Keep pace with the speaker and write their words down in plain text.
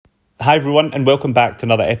Hi everyone, and welcome back to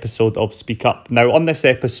another episode of Speak Up. Now, on this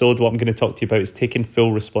episode, what I'm going to talk to you about is taking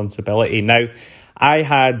full responsibility. Now, I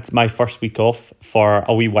had my first week off for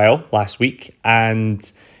a wee while last week, and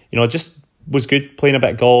just was good playing a bit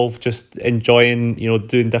of golf, just enjoying,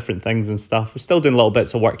 doing different things and stuff. We're still doing little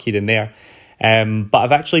bits of work here and there, but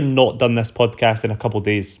I've actually not done this podcast in a couple of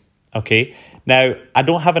days. Okay, now I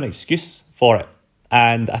don't have an excuse for it,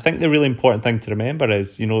 and I think the really important thing to remember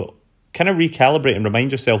is, kind of recalibrate and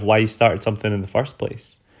remind yourself why you started something in the first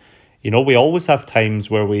place. We always have times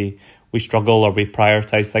where we struggle or we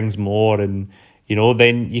prioritize things more, and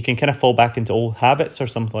then you can kind of fall back into old habits or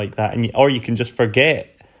something like that, or you can just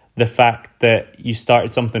forget the fact that you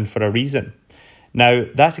started something for a reason. Now,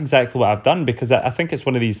 that's exactly what I've done, because I think it's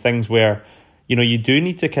one of these things where you do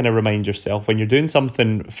need to kind of remind yourself when you're doing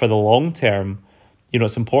something for the long term.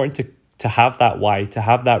 It's important to have that why, to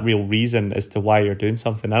have that real reason as to why you're doing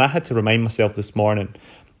something. And I had to remind myself this morning,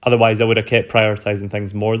 otherwise I would have kept prioritizing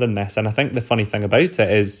things more than this. And I think the funny thing about it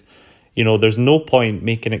is, there's no point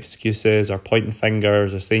making excuses or pointing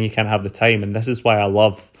fingers or saying you can't have the time. And this is why I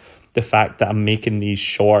love the fact that I'm making these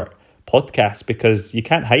short podcasts, because you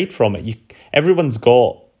can't hide from it. Everyone's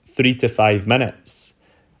got 3 to 5 minutes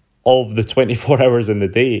of the 24 hours in the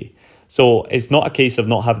day. So it's not a case of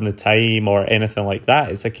not having the time or anything like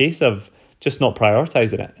that. It's a case of just not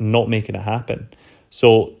prioritizing it and not making it happen.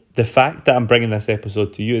 So the fact that I'm bringing this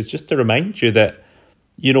episode to you is just to remind you that,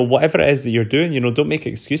 whatever it is that you're doing, don't make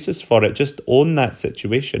excuses for it. Just own that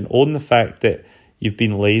situation. Own the fact that you've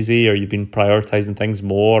been lazy or you've been prioritizing things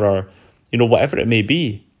more, or, whatever it may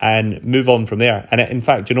be, and move on from there. And in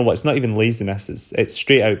fact, it's not even laziness. It's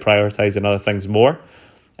straight out prioritizing other things more.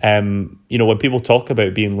 When people talk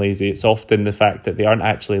about being lazy, it's often the fact that they aren't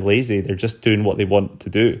actually lazy. They're just doing what they want to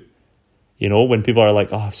do. When people are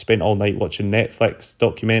like, I've spent all night watching Netflix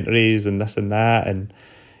documentaries and this and that, and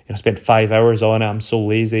I spent 5 hours on it, I'm so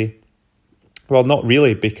lazy. Well, not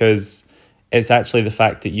really, because it's actually the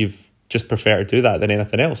fact that you've just prefer to do that than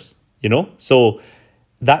anything else, So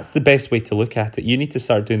that's the best way to look at it. You need to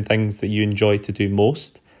start doing things that you enjoy to do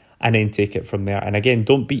most, and then take it from there. And again,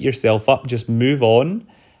 don't beat yourself up, just move on.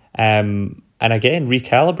 And again,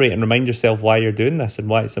 recalibrate and remind yourself why you're doing this and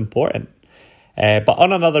why it's important. But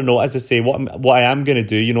on another note, as I say, what I am going to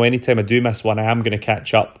do, anytime I do miss one, I am going to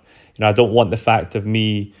catch up. I don't want the fact of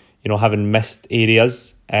me, having missed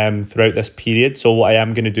areas throughout this period. So what I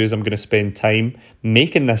am going to do is I'm going to spend time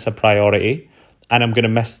making this a priority, and I'm going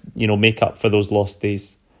to make up for those lost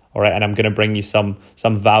days. All right, and I'm going to bring you some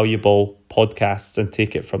valuable podcasts and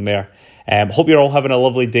take it from there. Hope you're all having a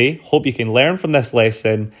lovely day. Hope you can learn from this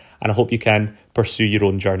lesson, and I hope you can pursue your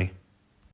own journey.